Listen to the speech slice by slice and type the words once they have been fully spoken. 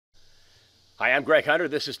Hi, I'm Greg Hunter.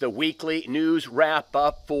 This is the weekly news wrap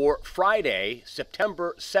up for Friday,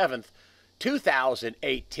 September 7th,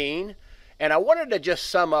 2018. And I wanted to just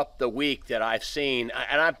sum up the week that I've seen,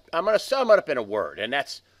 and I'm going to sum it up in a word, and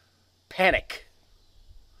that's panic.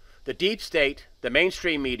 The deep state, the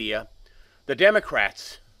mainstream media, the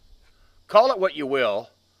Democrats, call it what you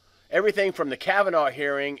will, everything from the Kavanaugh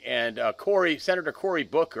hearing and Senator Cory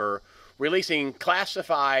Booker releasing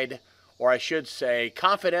classified, or I should say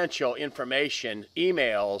confidential information,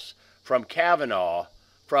 emails from Kavanaugh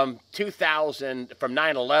from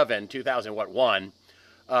 9/11, 2001.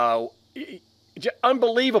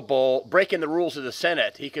 Unbelievable, breaking the rules of the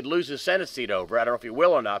Senate. He could lose his Senate seat over. I don't know if he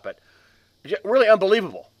will or not, but really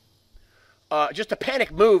unbelievable. Just a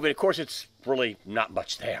panic move, and of course it's really not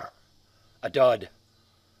much there. A dud,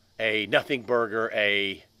 a nothing burger,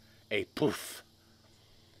 a poof.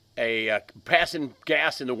 Passing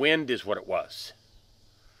gas in the wind is what it was.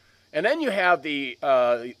 And then you have the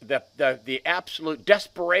absolute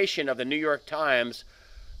desperation of the New York Times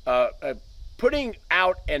putting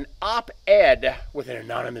out an op-ed with an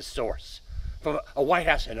anonymous source, from a White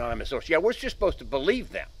House anonymous source. Yeah, we're just supposed to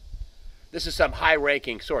believe them. This is some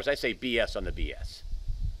high-ranking source. I say BS on the BS.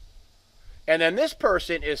 And then this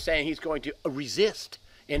person is saying he's going to resist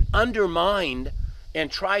and undermine and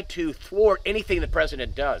try to thwart anything the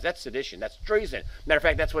president does. That's sedition. That's treason. Matter of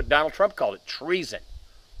fact, that's what Donald Trump called it, treason.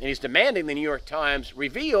 And he's demanding the New York Times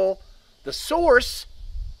reveal the source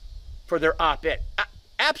for their op-ed.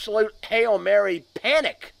 Absolute Hail Mary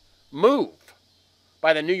panic move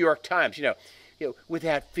by the New York Times, you know,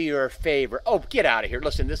 without fear or favor. Oh, get out of here.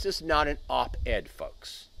 Listen, this is not an op-ed,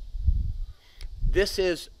 folks. This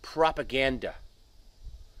is propaganda.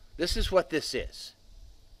 This is what this is.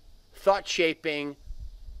 Thought-shaping,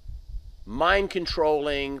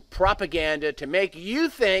 mind-controlling propaganda to make you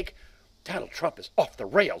think Donald Trump is off the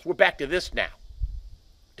rails. We're back to this now.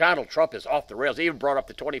 Donald Trump is off the rails. They even brought up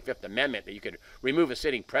the 25th Amendment that you could remove a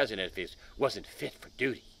sitting president if he wasn't fit for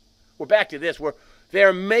duty. We're back to this.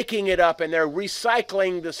 They're making it up and they're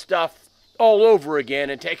recycling the stuff all over again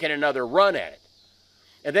and taking another run at it.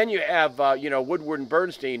 And then you have, Woodward and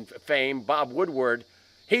Bernstein fame, Bob Woodward.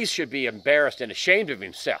 He should be embarrassed and ashamed of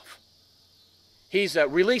himself. He's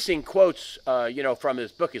releasing quotes, from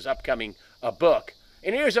his book, his upcoming book.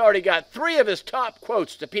 And here's already got 3 of his top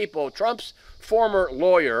quotes to people. Trump's former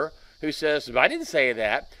lawyer, who says, "I didn't say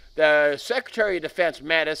that." The Secretary of Defense,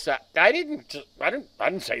 Mattis, I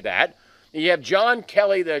didn't say that. And you have John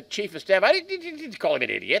Kelly, the Chief of Staff. I didn't call him an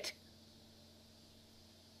idiot.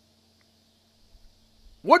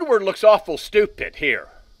 Woodward looks awful stupid here.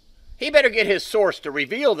 He better get his source to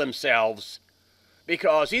reveal themselves,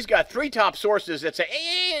 because he's got 3 top sources that say,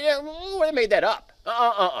 hey, they made that up.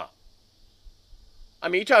 I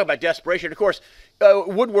mean, you talk about desperation. Of course,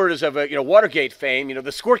 Woodward is of Watergate fame,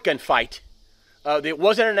 the squirt gun fight. It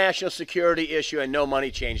wasn't a national security issue and no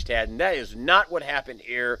money changed hands. And that is not what happened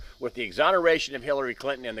here with the exoneration of Hillary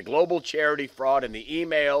Clinton and the global charity fraud and the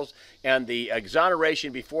emails and the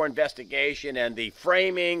exoneration before investigation and the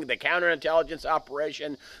framing, the counterintelligence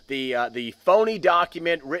operation, the phony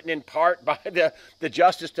document written in part by the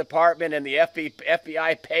Justice Department and the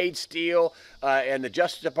FBI paid Steele, and the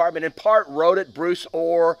Justice Department in part wrote it, Bruce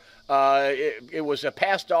Orr. It was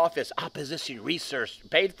passed off as opposition research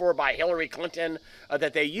paid for by Hillary Clinton,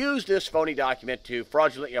 that they used this phony document to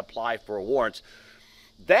fraudulently apply for warrants.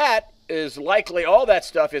 That is likely, all that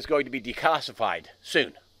stuff is going to be declassified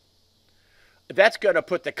soon. That's going to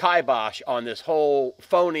put the kibosh on this whole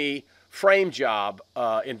phony frame job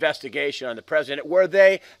investigation on the president, where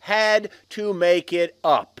they had to make it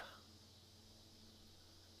up.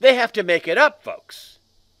 They have to make it up, folks.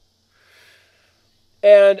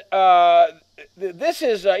 And this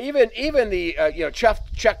is even the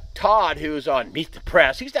Chuck Todd, who's on Meet the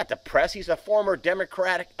Press. He's not the press. He's a former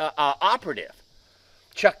Democratic operative.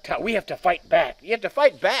 Chuck Todd, we have to fight back. You have to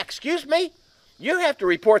fight back. Excuse me? You have to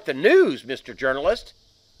report the news, Mr. Journalist.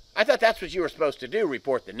 I thought that's what you were supposed to do,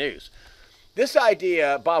 report the news. This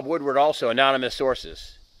idea, Bob Woodward also, anonymous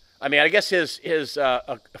sources. I mean, I guess his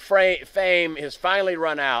fame has finally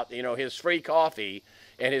run out. His free coffee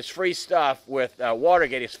and his free stuff with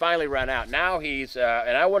Watergate has finally run out. Now he's,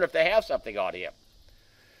 and I wonder if they have something on him,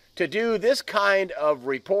 to do this kind of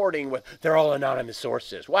reporting with, they're all anonymous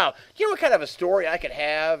sources. Wow, you know what kind of a story I could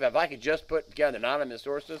have if I could just put together anonymous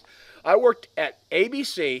sources? I worked at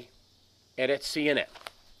ABC and at CNN.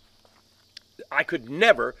 I could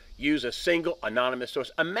never use a single anonymous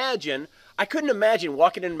source. I couldn't imagine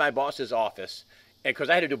walking into my boss's office, and because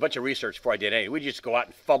I had to do a bunch of research before I did anything. We'd just go out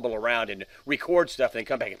and fumble around and record stuff and then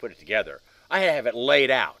come back and put it together. I had to have it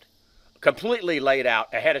laid out. completely laid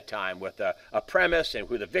out ahead of time with a premise and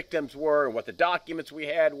who the victims were and what the documents we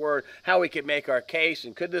had were, how we could make our case,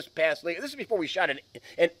 and could this pass legal. This is before we shot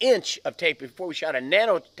an inch of tape, before we shot a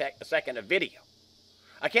nanosecond of video.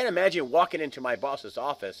 I can't imagine walking into my boss's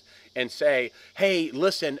office and say, hey,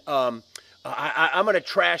 listen, I'm going to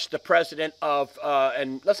trash the president of,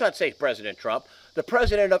 and let's not say President Trump, the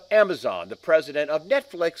president of Amazon, the president of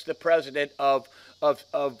Netflix, the president of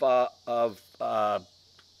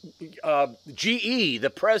GE,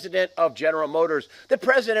 the president of General Motors, the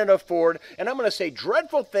president of Ford, and I'm going to say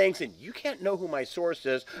dreadful things, and you can't know who my source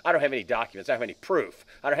is. I don't have any documents. I don't have any proof.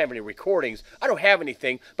 I don't have any recordings. I don't have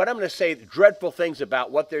anything, but I'm going to say dreadful things about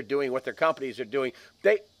what they're doing, what their companies are doing.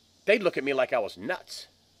 They'd look at me like I was nuts.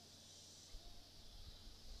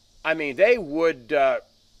 I mean, they would,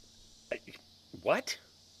 what?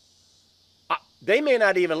 They may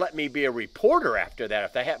not even let me be a reporter after that.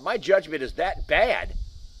 If they have, my judgment is that bad,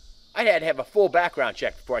 I'd had to have a full background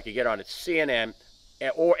check before I could get on at CNN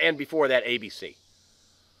and before that ABC.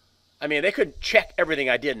 I mean, they couldn't check everything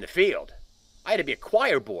I did in the field. I had to be a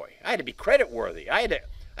choir boy. I had to be credit worthy. I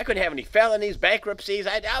couldn't have any felonies, bankruptcies.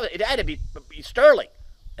 It had to be sterling,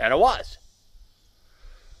 and it was.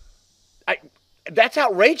 That's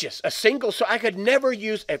outrageous. A single source. I could never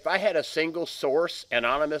use, if I had a single source,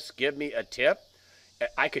 anonymous, give me a tip,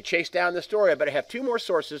 I could chase down the story. I better have two more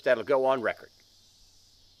sources that'll go on record.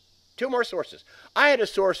 Two more sources. I had a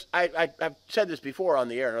source, I've said this before on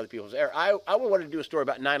the air and other people's air, I wanted to do a story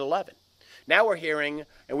about 9/11. Now we're hearing,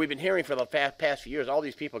 and we've been hearing for the past few years, all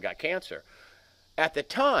these people got cancer. At the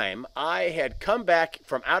time, I had come back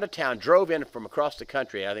from out of town, drove in from across the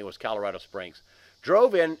country, I think it was Colorado Springs,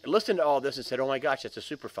 drove in, listened to all this and said, oh my gosh, that's a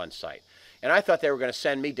Superfund site. And I thought they were going to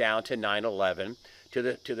send me down to 9/11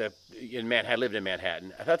 in Manhattan. I lived in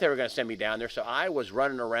Manhattan. I thought they were going to send me down there, so I was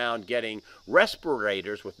running around getting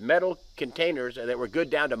respirators with metal containers that were good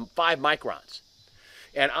down to 5 microns.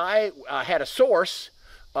 And I had a source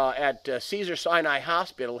at Cedars-Sinai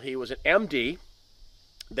Hospital. He was an MD,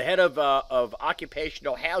 the head of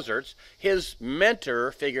occupational hazards. His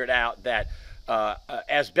mentor figured out that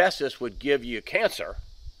asbestos would give you cancer.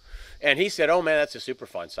 And he said, oh man, that's a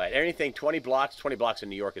Superfund site. Anything 20 blocks in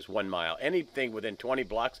New York is 1 mile. Anything within 20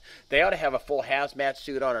 blocks, they ought to have a full hazmat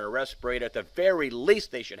suit on and a respirator. At the very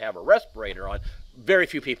least, they should have a respirator on. Very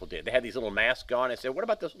few people did. They had these little masks on. I said, what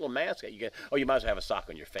about this little mask that you get? Oh, you might as well have a sock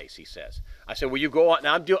on your face, he says. I said, well, you go on.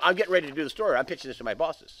 Now, I'm getting ready to do the story. I'm pitching this to my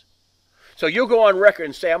bosses. So you'll go on record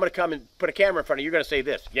and say, I'm going to come and put a camera in front of you. You're going to say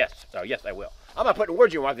this. Yes. Oh, yes, I will. I'm not putting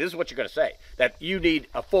words in your mouth. This is what you're going to say, that you need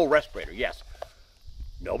a full respirator. Yes.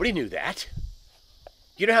 Nobody knew that.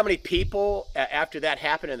 Do you know how many people, after that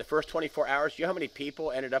happened in the first 24 hours, do you know how many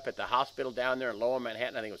people ended up at the hospital down there in Lower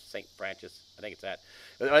Manhattan? I think it was St. Francis. I think it's that.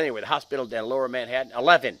 Anyway, the hospital down in Lower Manhattan,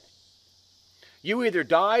 11. You either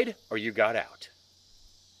died or you got out.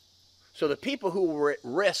 So the people who were at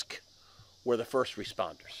risk were the first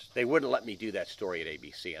responders. They wouldn't let me do that story at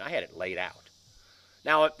ABC, and I had it laid out.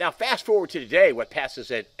 Now fast forward to today, what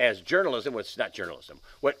passes as journalism, what's not journalism,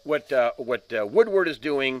 what Woodward is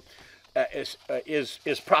doing is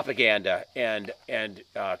propaganda and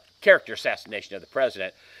character assassination of the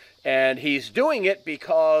president. And he's doing it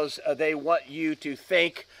because they want you to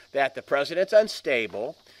think that the president's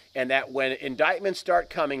unstable and that when indictments start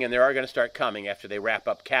coming, and they are going to start coming after they wrap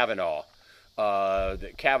up Kavanaugh,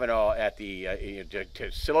 Kavanaugh at the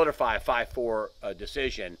to solidify a 5-4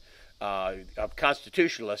 decision of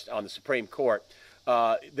constitutionalists on the Supreme Court,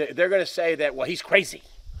 they're going to say that, well, he's crazy,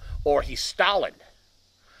 or he's Stalin,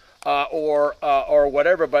 or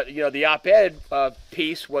whatever. But you know, the op-ed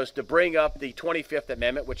piece was to bring up the 25th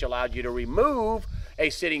Amendment, which allowed you to remove a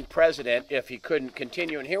sitting president if he couldn't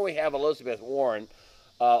continue. And here we have Elizabeth Warren,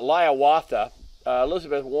 Liawatha,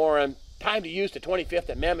 Elizabeth Warren, time to use the 25th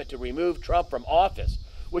Amendment to remove Trump from office,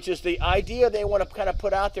 which is the idea they want to kind of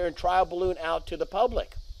put out there and trial balloon out to the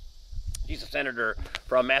public. He's a senator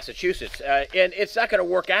from Massachusetts, and it's not going to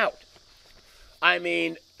work out. I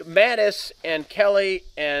mean, Mattis and Kelly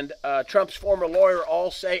and Trump's former lawyer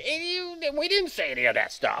all say, hey, we didn't say any of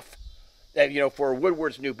that stuff, for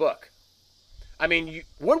Woodward's new book. I mean,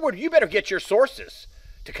 Woodward, you better get your sources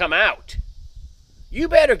to come out. You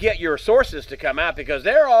better get your sources to come out, because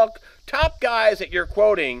they're all top guys that you're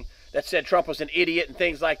quoting that said Trump was an idiot and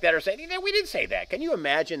things like that are saying, we didn't say that. Can you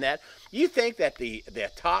imagine that? You think that the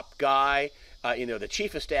top guy, the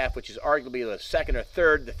chief of staff, which is arguably the second or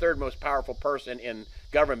third, the third most powerful person in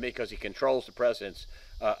government because he controls the president's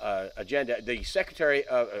agenda, the secretary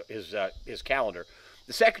of his calendar,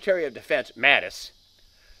 the secretary of defense, Mattis,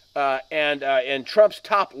 and Trump's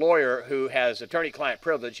top lawyer, who has attorney-client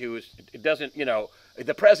privilege, who doesn't,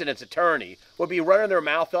 the president's attorney, would be running their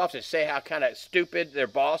mouth off to say how kind of stupid their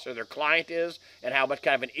boss or their client is and how much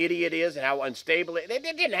kind of an idiot is and how unstable it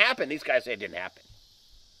didn't happen. These guys say it didn't happen.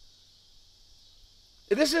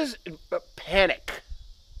 This is panic.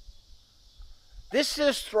 This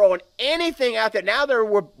is throwing anything out there. Now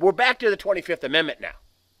we're back to the 25th Amendment now.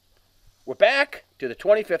 We're back to the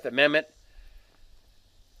 25th Amendment.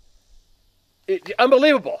 It's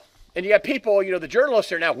unbelievable. And you got people, the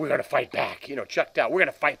journalists are now, we're going to fight back. Chuck Todd, we're going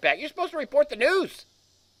to fight back. You're supposed to report the news.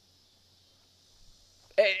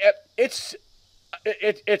 It's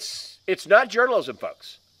not journalism,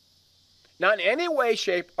 folks. Not in any way,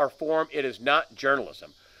 shape, or form, it is not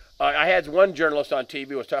journalism. I had one journalist on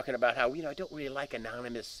TV was talking about how, I don't really like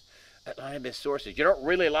anonymous sources. You don't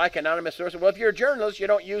really like anonymous sources? Well, if you're a journalist, you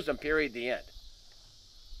don't use them, period, the end.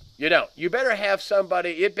 You don't. You better have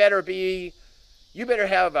somebody, you better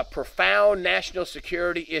have a profound national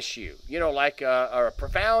security issue, like a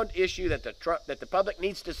profound issue that the public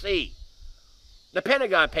needs to see. The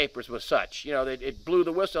Pentagon Papers was such, it blew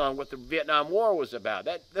the whistle on what the Vietnam War was about.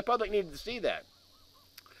 The public needed to see that.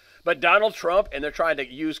 But Donald Trump, and they're trying to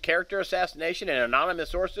use character assassination and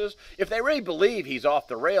anonymous sources, if they really believe he's off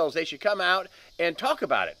the rails, they should come out and talk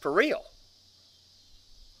about it for real.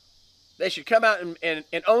 They should come out and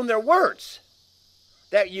own their words.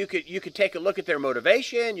 That you could take a look at their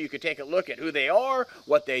motivation, you could take a look at who they are,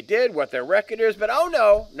 what they did, what their record is, but oh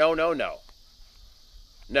no.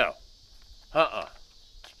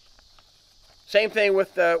 Same thing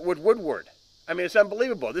with Woodward. I mean, it's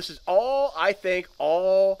unbelievable. This is all, I think,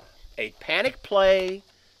 a panic play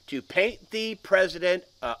to paint the president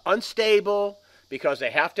unstable because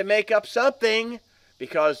they have to make up something,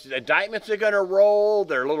 because the indictments are going to roll,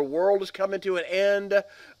 their little world is coming to an end.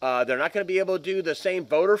 They're not going to be able to do the same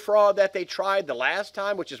voter fraud that they tried the last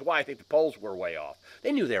time, which is why I think the polls were way off.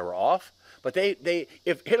 They knew they were off. But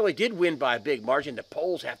if Hillary did win by a big margin, the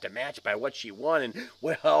polls have to match by what she won. And,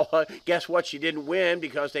 well, guess what? She didn't win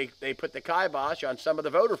because they put the kibosh on some of the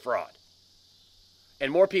voter fraud.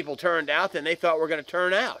 And more people turned out than they thought were going to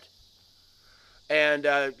turn out. And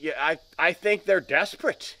I think they're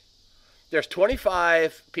desperate. There's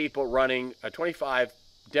 25 people running, 25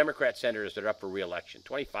 Democrat senators that are up for re-election.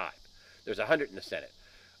 25. There's 100 in the Senate.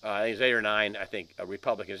 I think there's 8 or 9, I think,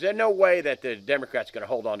 Republicans. There's no way that the Democrats are going to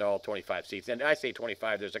hold on to all 25 seats. And I say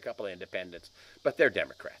 25, there's a couple of independents, but they're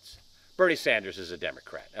Democrats. Bernie Sanders is a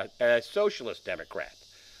Democrat, a socialist Democrat,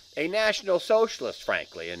 a national socialist,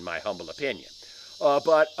 frankly, in my humble opinion.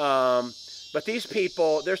 But these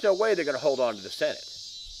people, there's no way they're going to hold on to the Senate.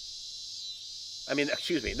 I mean,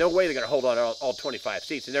 excuse me, no way they're going to hold on to all 25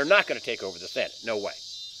 seats, and they're not going to take over the Senate. No way.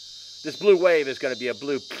 This blue wave is going to be a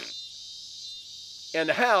blue. And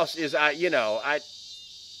the House is, I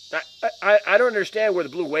don't understand where the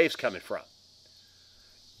blue wave's coming from.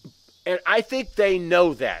 And I think they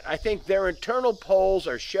know that. I think their internal polls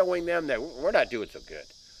are showing them that we're not doing so good.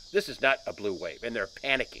 This is not a blue wave, and they're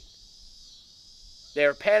panicking.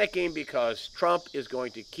 They're panicking because Trump is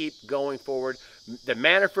going to keep going forward. The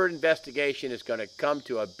Manafort investigation is going to come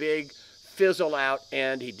to a big fizzle out,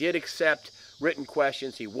 and he did accept written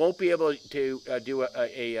questions. He won't be able to do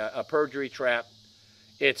a perjury trap.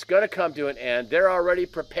 It's going to come to an end. They're already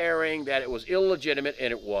preparing that it was illegitimate,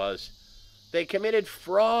 and it was. They committed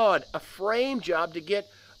fraud, a frame job to get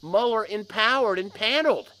Mueller empowered and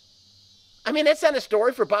paneled. I mean, that's not a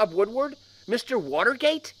story for Bob Woodward, Mr.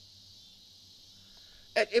 Watergate.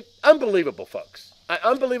 Unbelievable, folks.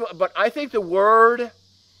 Unbelievable. But I think the word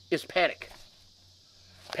is panic.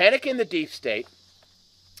 Panic in the deep state.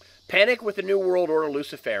 Panic with the New World Order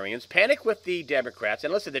Luciferians. Panic with the Democrats.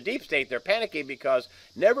 And listen, the deep state, they're panicking because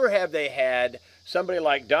never have they had somebody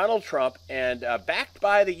like Donald Trump and backed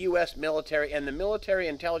by the U.S. military and the military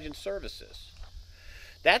intelligence services.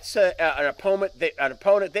 That's an opponent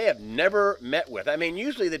they have never met with. I mean,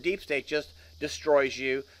 usually the deep state just destroys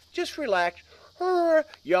you. Just relax.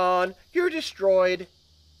 Yawn. You're destroyed.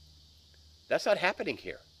 That's not happening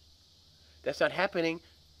here. That's not happening.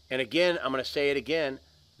 And again, I'm going to say it again.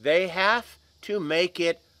 They have to make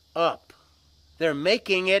it up. They're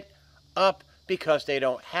making it up because they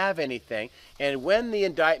don't have anything. And when the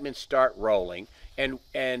indictments start rolling, and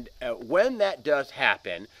when that does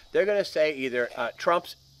happen, they're going to say either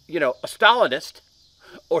Trump's, a Stalinist,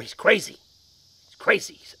 or he's crazy. He's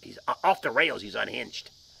crazy. He's off the rails. He's unhinged,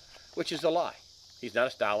 which is a lie. He's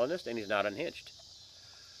not a Stalinist, and he's not unhinged.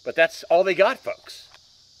 But that's all they got, folks,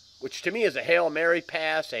 which to me is a Hail Mary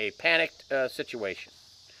pass, a panicked situation.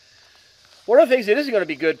 One of the things that isn't going to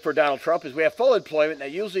be good for Donald Trump is we have full employment.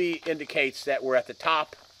 That usually indicates that we're at the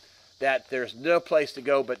top, that there's no place to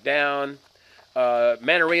go but down.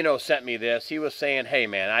 Manarino sent me this. He was saying, hey,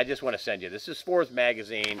 man, I just want to send you. This is Forbes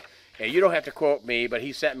magazine. And you don't have to quote me, but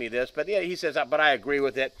he sent me this. But yeah, he says, but I agree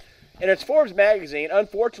with it. And it's Forbes magazine.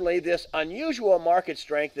 Unfortunately, this unusual market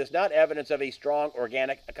strength is not evidence of a strong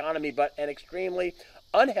organic economy, but an extremely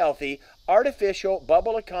unhealthy, artificial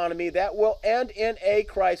bubble economy that will end in a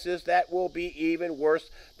crisis that will be even worse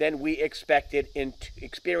than we experienced in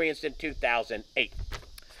 2008.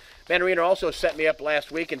 Manarino also set me up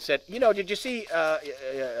last week and said, did you see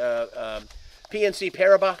PNC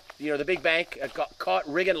Paribas, the big bank, caught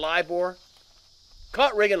rigging LIBOR?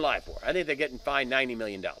 Caught rigging LIBOR. I think they're getting fined $90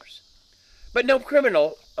 million. But no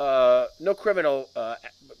criminal charge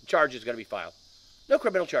is going to be filed. No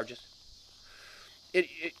criminal charges. It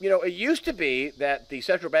used to be that the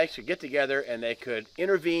central banks could get together and they could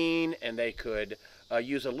intervene and they could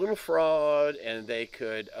use a little fraud and they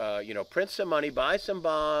could, print some money, buy some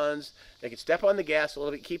bonds. They could step on the gas a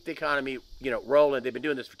little bit, keep the economy, rolling. They've been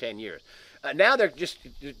doing this for 10 years. Now they're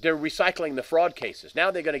recycling the fraud cases.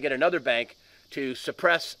 Now they're going to get another bank to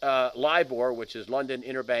suppress LIBOR, which is London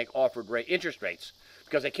Interbank Offered Rate interest rates,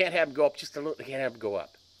 because they can't have them go up just a little. They can't have them go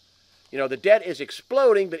up. The debt is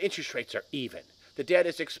exploding, but interest rates are even. The debt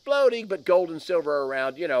is exploding, but gold and silver are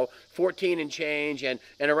around, 14 and change and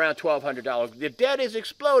around $1,200. The debt is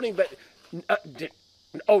exploding, but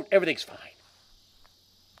everything's fine.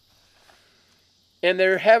 And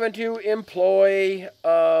they're having to employ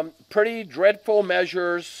pretty dreadful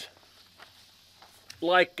measures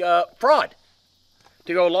like fraud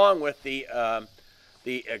to go along with the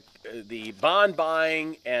bond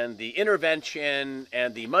buying and the intervention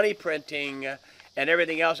and the money printing and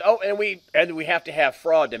everything else. Oh, and we have to have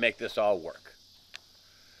fraud to make this all work.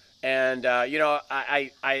 And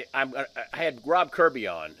I had Rob Kirby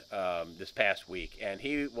on this past week, and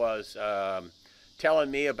he was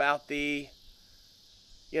telling me about the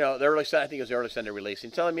early Sunday, I think it was the early Sunday release,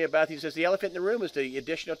 and telling me about, he says, the elephant in the room is the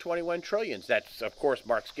additional 21 trillions. That's, of course,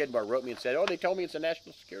 Mark Skidmore wrote me and said, they told me it's a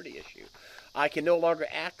national security issue. I can no longer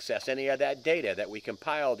access any of that data that we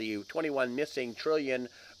compile, the 21 missing trillion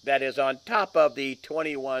that is on top of the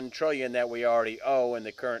 21 trillion that we already owe in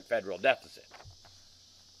the current federal deficit.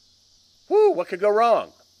 Whew, what could go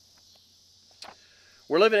wrong?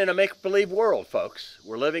 We're living in a make-believe world, folks.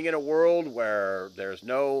 We're living in a world where there's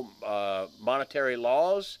no monetary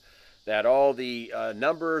laws, that all the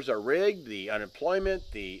numbers are rigged, the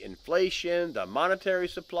unemployment, the inflation, the monetary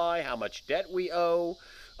supply, how much debt we owe,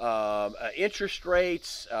 interest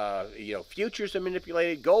rates, futures are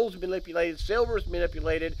manipulated, gold's manipulated, silver's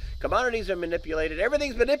manipulated, commodities are manipulated,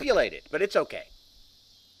 everything's manipulated, but it's okay.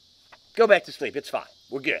 Go back to sleep, it's fine,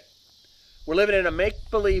 we're good. We're living in a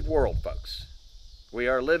make-believe world, folks. We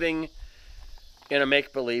are living in a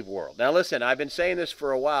make-believe world. Now listen, I've been saying this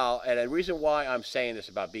for a while, and the reason why I'm saying this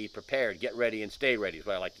about be prepared, get ready and stay ready is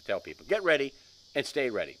what I like to tell people. Get ready and stay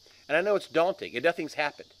ready. And I know it's daunting, and nothing's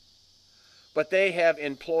happened. But they have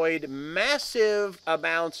employed massive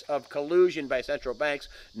amounts of collusion by central banks.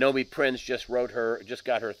 Nomi Prinz just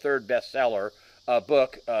got her third bestseller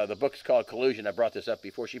book. The book's called Collusion. I brought this up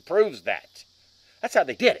before. She proves that. That's how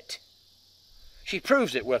they did it. She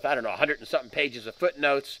proves it with, 100 and something pages of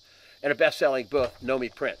footnotes and a best-selling book, Nomi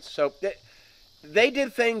Prinz. So they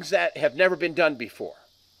did things that have never been done before.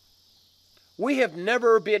 We have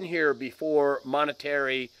never been here before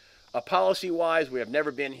monetary policy-wise. We have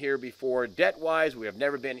never been here before debt-wise. We have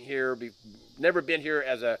never been here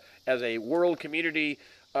as a world community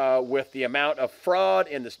with the amount of fraud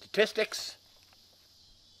in the statistics.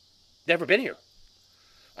 Never been here.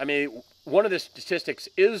 I mean, one of the statistics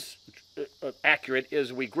is accurate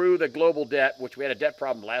is we grew the global debt, which we had a debt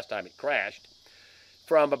problem last time it crashed,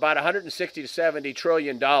 from about 160 to 70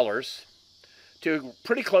 trillion dollars to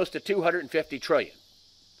pretty close to 250 trillion.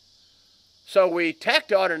 So we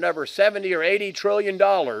tacked on another 70 or 80 trillion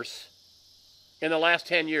dollars in the last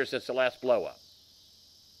 10 years since the last blow up.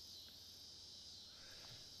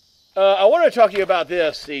 I want to talk to you about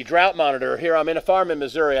this, the drought monitor. Here I'm in a farm in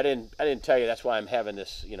Missouri. I didn't tell you, that's why I'm having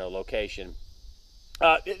this, location.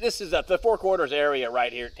 This is the Four Corners area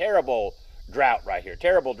right here. Terrible drought right here.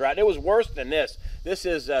 Terrible drought. It was worse than this. This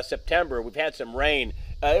is September. We've had some rain.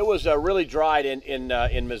 It was really dried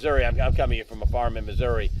in Missouri. I'm coming here from a farm in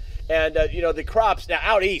Missouri. And, the crops, now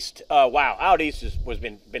out east, wow, out east has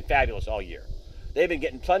been fabulous all year. They've been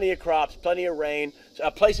getting plenty of crops, plenty of rain.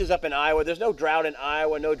 Places up in Iowa, there's no drought in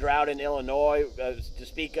Iowa, no drought in Illinois to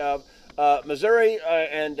speak of. Missouri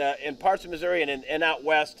and parts of Missouri and out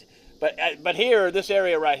west. But here, this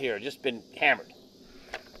area right here, just been hammered.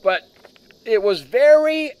 But it was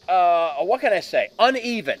very, what can I say,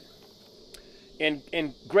 uneven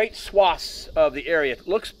in great swaths of the area. It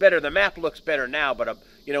looks better. The map looks better now, but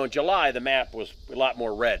you know, in July the map was a lot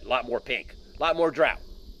more red, a lot more pink, a lot more drought.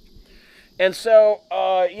 And so,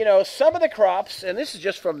 you know, some of the crops, and this is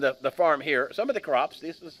just from the farm here. Some of the crops,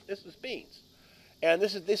 this is beans, and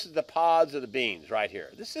this is the pods of the beans right here.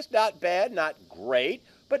 This is not bad, not great,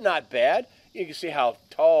 but not bad. You can see how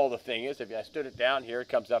tall the thing is. If I stood it down here, it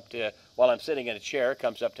comes up to, while I'm sitting in a chair, it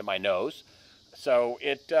comes up to my nose. So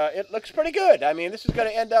it looks pretty good. I mean, this is going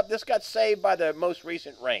to end up, this got saved by the most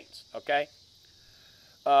recent rains, okay?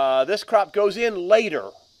 This crop goes in later.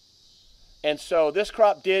 And so this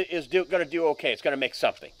crop is going to do okay. It's going to make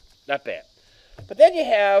something. Not bad. But then you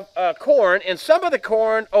have corn, and some of the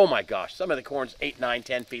corn, oh my gosh, some of the corn's 8, 9,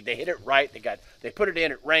 10 feet. They hit it right. They put it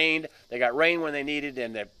in. It rained. They got rain when they needed,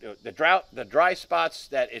 and the dry spots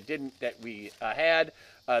that we had,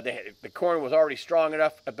 the corn was already strong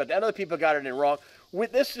enough. But the other people got it in wrong.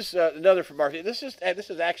 This is another from our. This is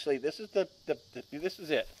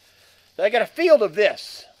it. So I got a field of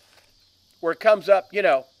this, where it comes up, you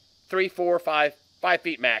know, 3, 4, 5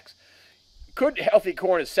 feet max. Good healthy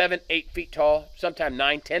corn is 7, 8 feet tall, sometimes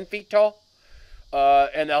 9, 10 feet tall.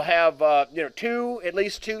 And they'll have, you know, at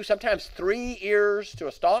least two, sometimes 3 ears to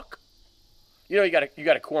a stalk. You know, you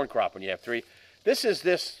got a corn crop when you have 3. This is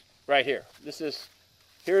this right here.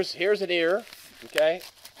 Here's an ear, okay?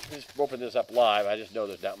 Just open this up live. I just know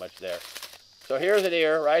there's not much there. So here's an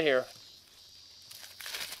ear right here.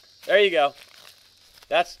 There you go.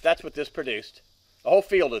 That's what this produced. A whole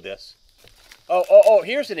field of this. Oh,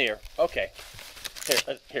 here's an ear. Okay.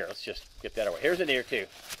 Here, let's just get that away. Here's an ear too.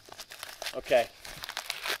 Okay.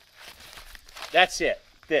 That's it.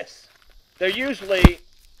 This. They're usually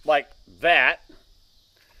like that.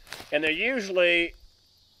 And they're usually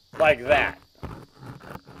like that.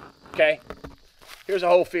 Okay? Here's a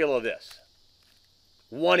whole field of this.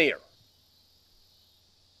 1 ear.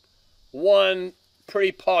 1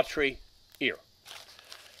 pretty paltry ear.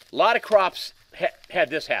 A lot of crops had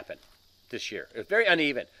this happen this year. It was very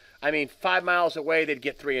uneven. I mean, 5 miles away, they'd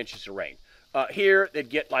get 3 inches of rain. Here,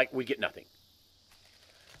 we'd get nothing.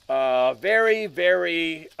 Very,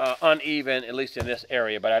 very uneven, at least in this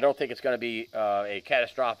area, but I don't think it's going to be a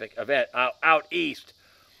catastrophic event. Out east,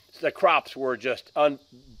 the crops were just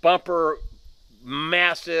bumper,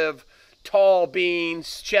 massive, tall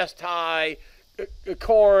beans, chest high,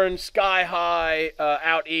 corn, sky high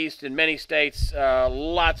out east in many states.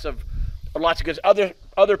 Lots of goods.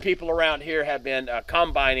 Other people around here have been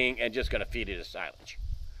combining and just going to feed it as silage.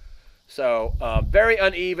 So very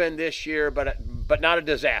uneven this year, but not a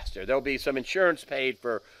disaster. There'll be some insurance paid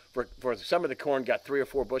for some of the corn got 3 or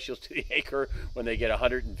 4 bushels to the acre when they get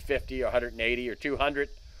 150 or 180 or 200.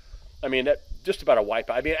 I mean, that just about a wipeout.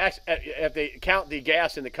 I mean, if they count the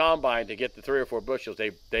gas in the combine to get the 3 or 4 bushels,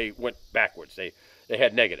 they went backwards. They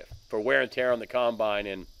had negative for wear and tear on the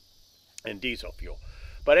combine and diesel fuel.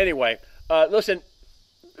 But anyway, listen,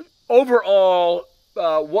 overall,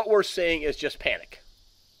 what we're seeing is just panic.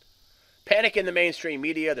 Panic in the mainstream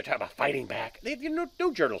media. They're talking about fighting back.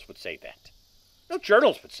 No journals would say that. No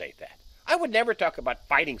journals would say that. I would never talk about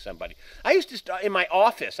fighting somebody. I used to, in my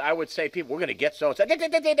office, I would say, people, we're going to get so-and-so.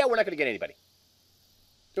 No, we're not going to get anybody.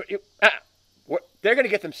 They're going to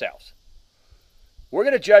get themselves. We're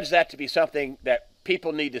going to judge that to be something that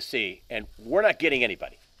people need to see, and we're not getting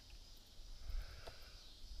anybody.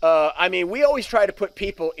 I mean, we always try to put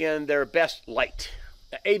people in their best light.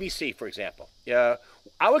 ABC, for example.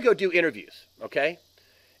 I would go do interviews, okay?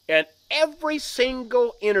 And every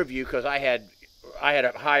single interview, because I had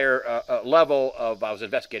a higher level of, I was an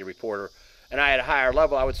investigative reporter, and I had a higher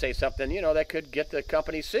level, I would say something, you know, that could get the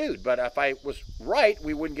company sued. But if I was right,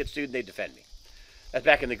 we wouldn't get sued and they'd defend me. That's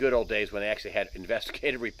back in the good old days when they actually had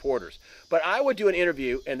investigative reporters. But I would do an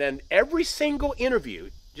interview, and then every single interview,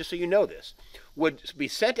 just so you know this, would be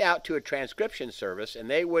sent out to a transcription service, and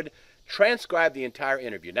they would transcribe the entire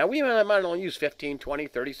interview. Now, we might only use 15, 20,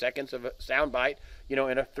 30 seconds of a sound bite, you know,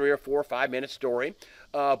 in a 3 or 4 or 5 minute story.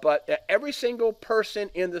 But every single person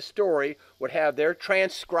in the story would have their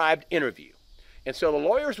transcribed interview. And so the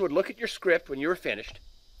lawyers would look at your script when you were finished,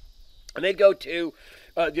 and they'd go to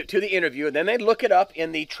the interview, and then they'd look it up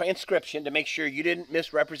in the transcription to make sure you didn't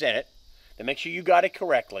misrepresent it, to make sure you got it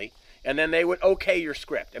correctly, and then they would okay your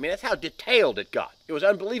script. I mean, that's how detailed it got. It was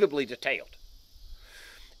unbelievably detailed.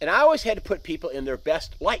 And I always had to put people in their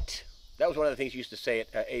best light. That was one of the things you used to say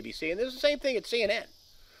at ABC, and there's the same thing at CNN.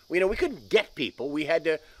 We couldn't get people. We had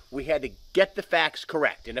to get the facts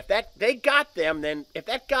correct. And if that got them, then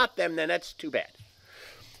that's too bad.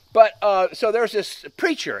 But so there's this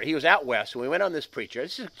preacher. He was out west, and we went on this preacher.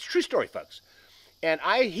 This is a true story, folks. And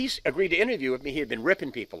he agreed to interview with me. He had been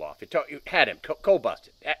ripping people off. Had him cold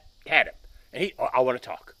busted. Had him, and I want to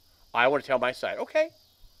talk. I want to tell my side. Okay,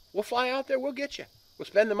 we'll fly out there. We'll get you. We'll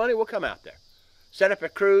spend the money. We'll come out there. Set up a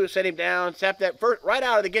crew. Set him down. Set that first, right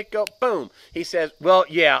out of the get go. Boom. He says, "Well,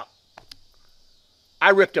 yeah,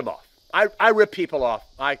 I ripped him off. I ripped people off.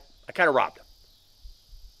 I kind of robbed him."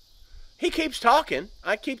 He keeps talking.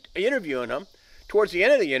 I keep interviewing him. Towards the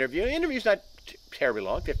end of the interview's not terribly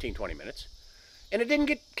long, 15, 20 minutes. And it didn't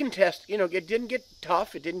get it didn't get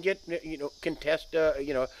tough. It didn't get,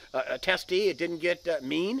 testy. It didn't get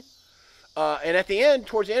mean. And at the end,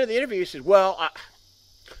 towards the end of the interview, he says, "Well,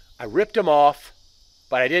 I ripped him off,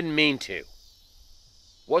 but I didn't mean to.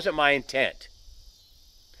 Wasn't my intent."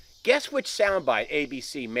 Guess which soundbite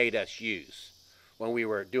ABC made us use when we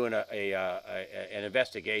were doing an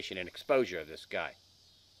investigation and exposure of this guy?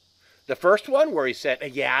 The first one where he said,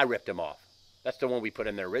 "Yeah, I ripped him off." That's the one we put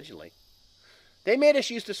in there originally. They made us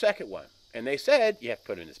use the second one. And they said, you have to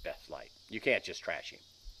put him in his best light. You can't just trash him.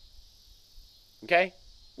 Okay?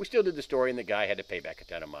 We still did the story, and the guy had to pay back a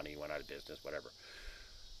ton of money. He went out of business, whatever.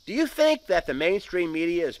 Do you think that the mainstream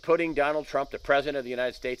media is putting Donald Trump, the President of the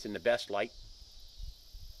United States, in the best light?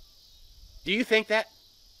 Do you think that?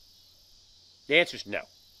 The answer is no.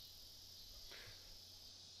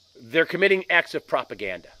 They're committing acts of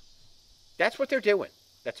propaganda. That's what they're doing.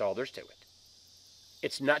 That's all there's to it.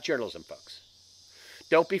 It's not journalism, folks.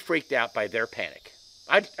 Don't be freaked out by their panic.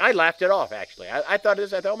 I laughed it off, actually. I thought,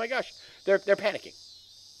 oh my gosh, they're panicking.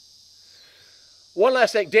 One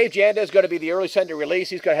last thing. Dave Janda is going to be the early Sunday release.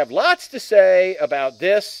 He's going to have lots to say about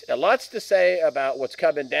this, lots to say about what's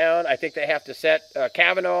coming down. I think they have to set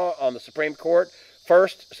Kavanaugh on the Supreme Court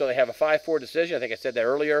first, so they have a 5-4 decision. I think I said that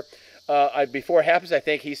earlier. Before it happens, I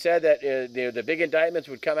think he said that the big indictments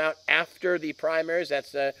would come out after the primaries.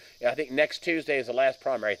 That's, I think next Tuesday is the last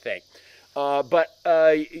primary, I think.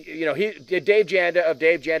 Dave Janda of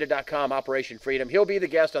DaveJanda.com, Operation Freedom, he'll be the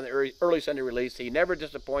guest on the early Sunday release. He never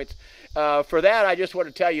disappoints. For that, I just want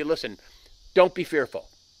to tell you, listen, don't be fearful.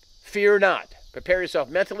 Fear not. Prepare yourself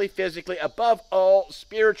mentally, physically, above all,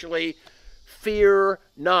 spiritually. Fear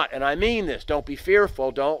not. And I mean this. Don't be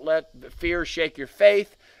fearful. Don't let fear shake your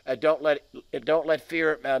faith. Don't let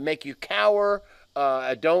fear make you cower.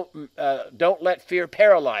 Don't let fear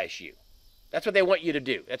paralyze you. That's what they want you to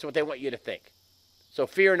do. That's what they want you to think. So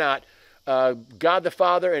fear not. God the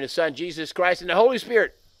Father and His Son Jesus Christ and the Holy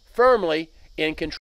Spirit firmly in control.